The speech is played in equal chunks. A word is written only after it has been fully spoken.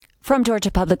From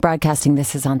Georgia Public Broadcasting,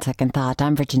 this is On Second Thought.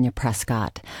 I'm Virginia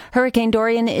Prescott. Hurricane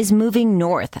Dorian is moving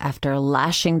north after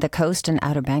lashing the coast and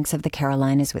Outer Banks of the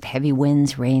Carolinas with heavy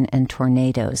winds, rain, and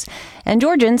tornadoes. And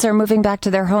Georgians are moving back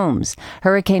to their homes.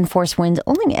 Hurricane-force winds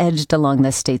only edged along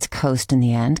the state's coast in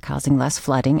the end, causing less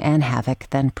flooding and havoc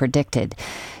than predicted.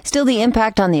 Still, the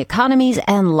impact on the economies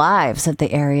and lives of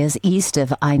the areas east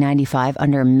of I-95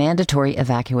 under mandatory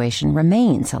evacuation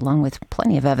remains, along with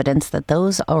plenty of evidence that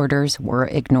those orders were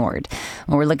ignored.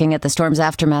 Well, we're looking at the storm's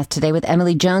aftermath today with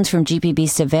Emily Jones from GPB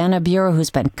Savannah Bureau, who's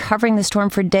been covering the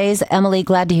storm for days. Emily,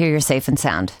 glad to hear you're safe and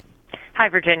sound. Hi,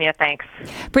 Virginia. Thanks.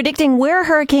 Predicting where a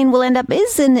hurricane will end up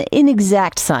is an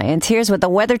inexact science. Here's what the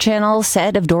Weather Channel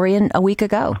said of Dorian a week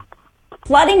ago.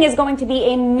 Flooding is going to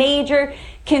be a major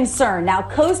concern. Now,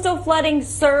 coastal flooding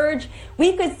surge,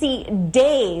 we could see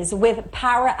days with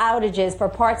power outages for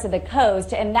parts of the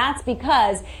coast, and that's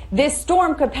because this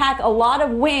storm could pack a lot of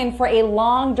wind for a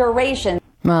long duration.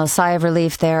 Well, sigh of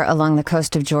relief there along the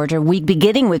coast of Georgia. Week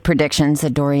beginning with predictions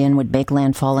that Dorian would make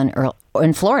landfall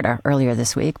in Florida earlier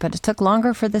this week, but it took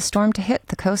longer for the storm to hit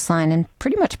the coastline and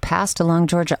pretty much passed along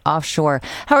Georgia offshore.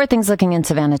 How are things looking in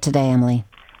Savannah today, Emily?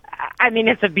 I mean,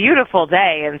 it's a beautiful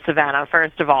day in Savannah,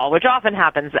 first of all, which often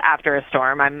happens after a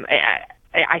storm.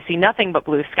 I see nothing but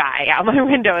blue sky out my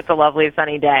window. It's a lovely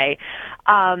sunny day.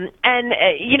 Savannah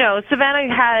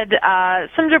had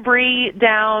some debris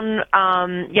down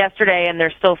yesterday, and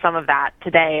there's still some of that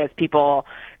today as people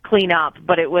clean up.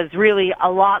 But it was really a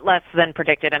lot less than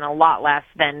predicted and a lot less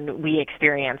than we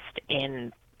experienced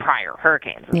in prior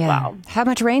hurricanes as well. How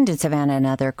much rain did Savannah and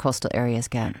other coastal areas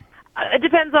get? It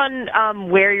depends on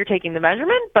where you're taking the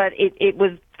measurement, but it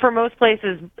was, for most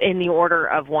places, in the order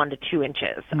of 1 to 2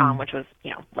 inches, which was,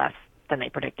 less than they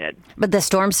predicted. But the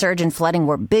storm surge and flooding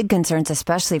were big concerns,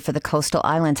 especially for the coastal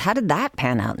islands. How did that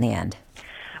pan out in the end?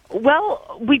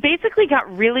 Well, we basically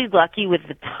got really lucky with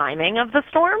the timing of the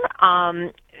storm.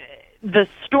 The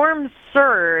storm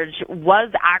surge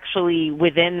was actually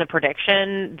within the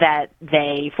prediction that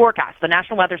they forecast. The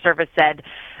National Weather Service said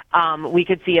we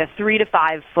could see a 3 to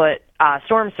 5 foot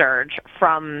storm surge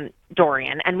from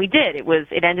Dorian, and we did.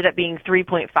 It ended up being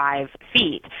 3.5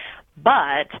 feet.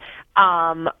 But,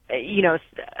 in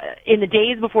the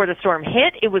days before the storm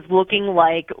hit, it was looking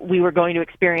like we were going to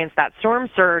experience that storm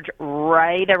surge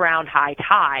right around high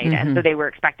tide, and so they were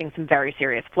expecting some very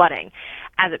serious flooding.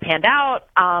 As it panned out,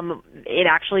 it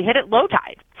actually hit at low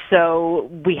tide. So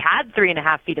we had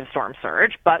 3.5 feet of storm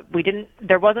surge, but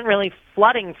there wasn't really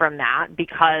flooding from that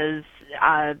because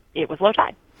it was low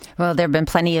tide. Well, there have been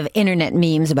plenty of internet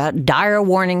memes about dire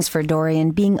warnings for Dorian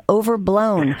being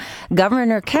overblown.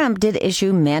 Governor Kemp did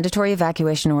issue mandatory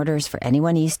evacuation orders for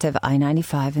anyone east of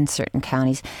I-95 in certain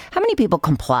counties. How many people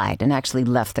complied and actually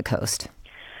left the coast?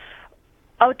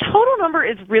 A total number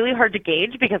is really hard to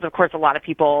gauge because, of course, a lot of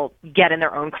people get in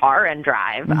their own car and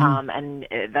drive, and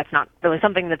that's not really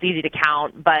something that's easy to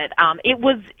count. But it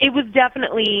was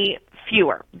definitely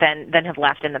fewer than have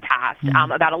left in the past.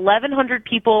 About 1,100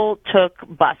 people took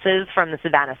buses from the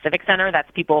Savannah Civic Center. That's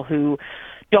people who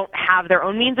don't have their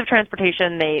own means of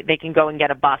transportation. They can go and get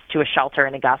a bus to a shelter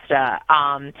in Augusta.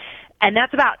 And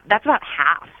that's about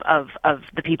half of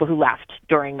the people who left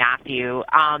during Matthew.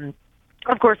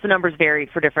 Of course, the numbers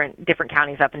varied for different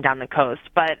counties up and down the coast,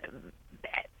 but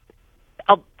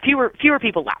fewer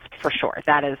people left for sure.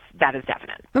 That is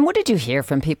definite. And what did you hear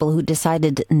from people who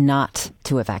decided not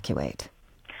to evacuate?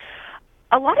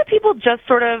 A lot of people just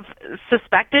sort of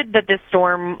suspected that this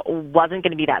storm wasn't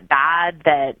going to be that bad.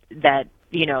 That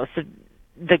so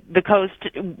the coast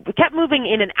kept moving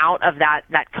in and out of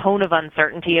that cone of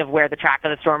uncertainty of where the track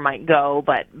of the storm might go.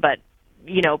 But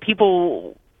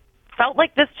people felt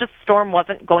like this storm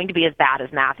wasn't going to be as bad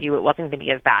as Matthew. It wasn't going to be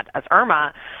as bad as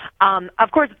Irma.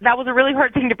 Of course, that was a really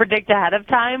hard thing to predict ahead of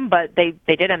time, but they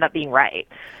did end up being right.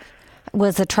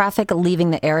 Was the traffic leaving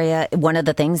the area one of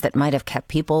the things that might have kept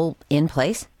people in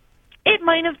place? It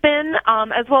might have been,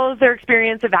 as well as their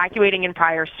experience evacuating in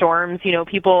prior storms.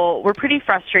 People were pretty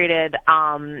frustrated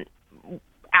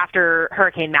after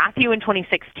Hurricane Matthew in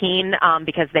 2016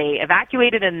 because they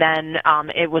evacuated, and then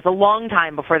it was a long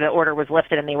time before the order was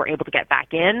lifted and they were able to get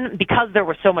back in because there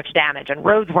was so much damage and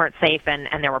roads weren't safe and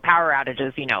there were power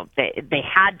outages. They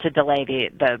had to delay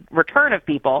the return of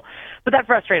people, but that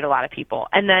frustrated a lot of people.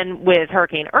 And then with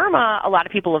Hurricane Irma, a lot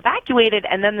of people evacuated,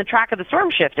 and then the track of the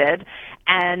storm shifted,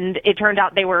 and it turned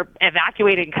out they were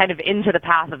evacuated kind of into the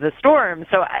path of the storm.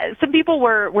 So some people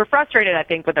were frustrated, I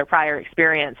think, with their prior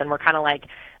experience and were kind of like,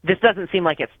 this doesn't seem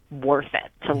like it's worth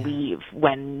it to leave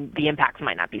when the impacts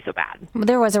might not be so bad.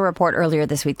 There was a report earlier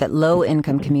this week that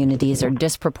low-income communities are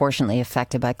disproportionately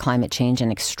affected by climate change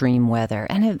and extreme weather.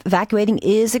 And evacuating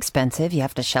is expensive. You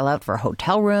have to shell out for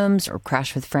hotel rooms or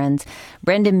crash with friends.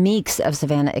 Brenda Meeks of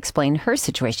Savannah explained her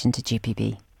situation to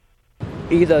GPB.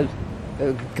 Either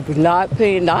not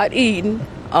eating,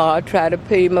 or try to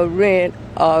pay my rent,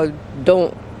 or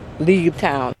don't leave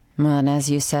town. And as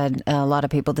you said, a lot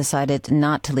of people decided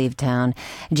not to leave town.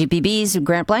 GPB's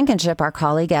Grant Blankenship, our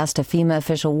colleague, asked a FEMA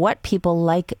official what people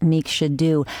like Meeks should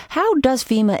do. How does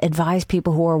FEMA advise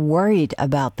people who are worried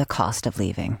about the cost of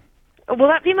leaving? Well,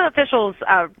 that FEMA official's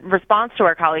response to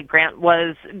our colleague Grant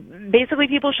was basically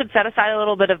people should set aside a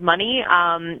little bit of money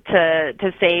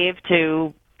to save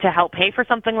to help pay for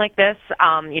something like this,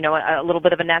 a little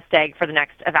bit of a nest egg for the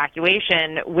next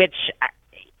evacuation, which,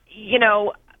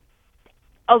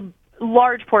 a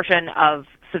large portion of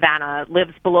Savannah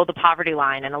lives below the poverty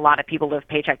line, and a lot of people live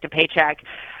paycheck to paycheck.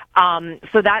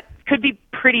 So that could be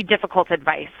pretty difficult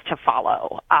advice to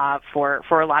follow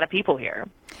for a lot of people here.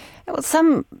 Well,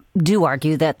 some do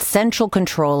argue that central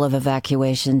control of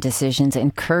evacuation decisions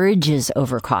encourages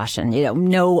overcaution.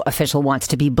 No official wants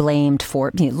to be blamed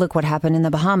for, look what happened in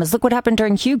the Bahamas. Look what happened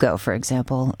during Hugo, for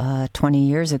example, 20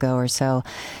 years ago or so.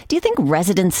 Do you think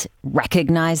residents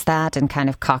recognize that and kind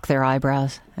of cock their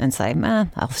eyebrows and say,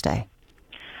 I'll stay?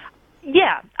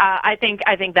 Yeah, I think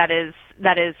that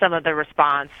is some of the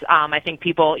response. I think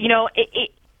people,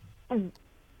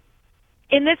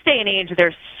 in this day and age,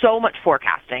 there's so much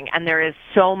forecasting and there is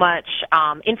so much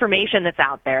information that's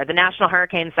out there. The National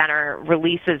Hurricane Center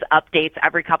releases updates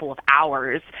every couple of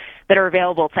hours that are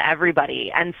available to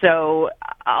everybody. And so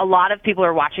a lot of people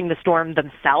are watching the storm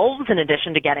themselves in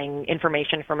addition to getting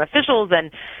information from officials. And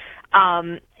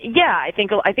I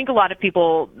think a lot of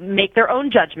people make their own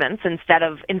judgments instead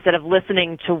of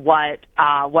listening to what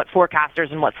forecasters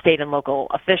and what state and local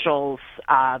officials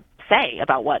say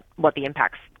about what the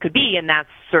impacts could be, and that's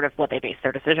sort of what they base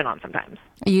their decision on sometimes.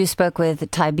 You spoke with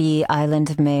Tybee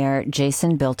Island Mayor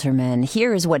Jason Bilterman.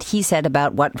 Here is what he said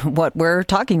about what we're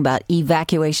talking about,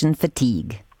 evacuation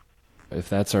fatigue. If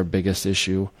that's our biggest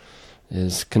issue,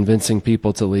 is convincing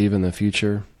people to leave in the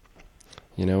future.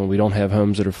 We don't have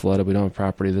homes that are flooded. We don't have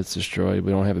property that's destroyed.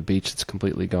 We don't have a beach that's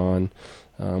completely gone.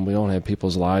 We don't have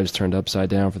people's lives turned upside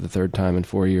down for the third time in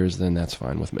 4 years, then that's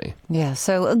fine with me. Yeah,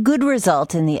 so a good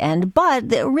result in the end,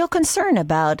 but a real concern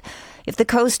about if the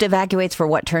coast evacuates for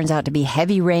what turns out to be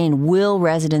heavy rain, will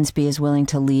residents be as willing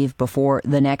to leave before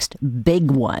the next big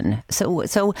one?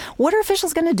 So what are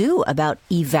officials going to do about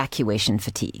evacuation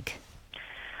fatigue?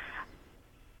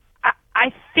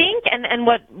 I think, and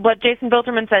what Jason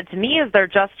Bilterman said to me is they're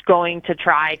just going to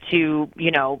try to,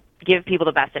 give people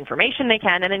the best information they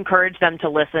can and encourage them to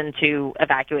listen to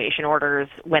evacuation orders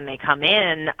when they come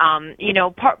in.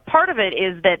 Part of it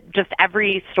is that just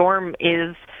every storm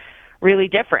is really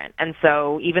different. And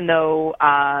so even though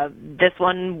this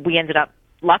one we ended up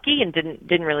lucky and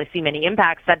didn't really see many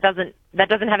impacts, that doesn't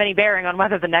have any bearing on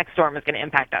whether the next storm is going to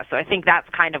impact us. So I think that's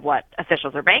kind of what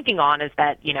officials are banking on, is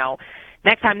that,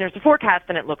 next time there's a forecast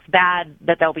and it looks bad,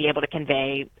 that they'll be able to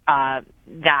convey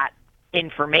that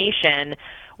information.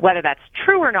 Whether that's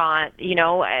true or not,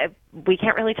 we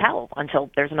can't really tell until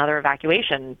there's another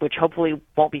evacuation, which hopefully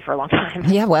won't be for a long time.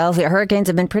 Yeah, well, the hurricanes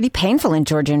have been pretty painful in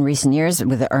Georgia in recent years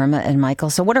with Irma and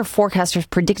Michael. So what are forecasters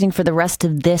predicting for the rest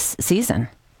of this season?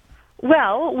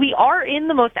 Well, we are in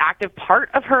the most active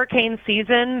part of hurricane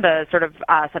season. The sort of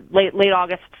late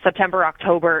August, September,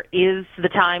 October is the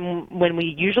time when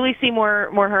we usually see more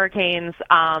hurricanes.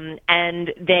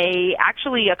 And they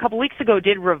actually, a couple weeks ago,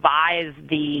 did revise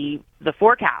the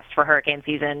forecast for hurricane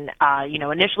season.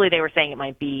 Initially they were saying it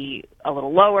might be a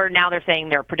little lower. Now they're saying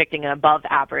they're predicting an above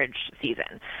average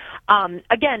season.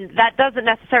 Again, that doesn't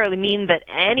necessarily mean that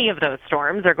any of those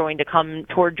storms are going to come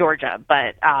toward Georgia,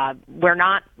 but we're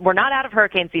not out of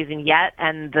hurricane season yet.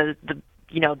 And the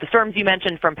storms you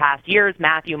mentioned from past years,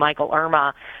 Matthew, Michael,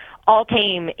 Irma, all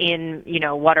came in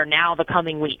what are now the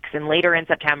coming weeks, and later in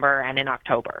September and in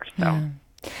October. So, yeah.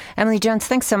 Emily Jones,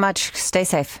 thanks so much. Stay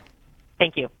safe.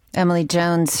 Thank you. Emily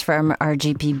Jones from our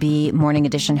GPB Morning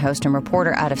Edition host and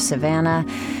reporter out of Savannah.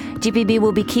 GPB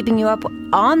will be keeping you up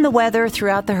on the weather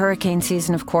throughout the hurricane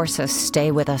season, of course, so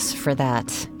stay with us for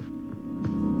that.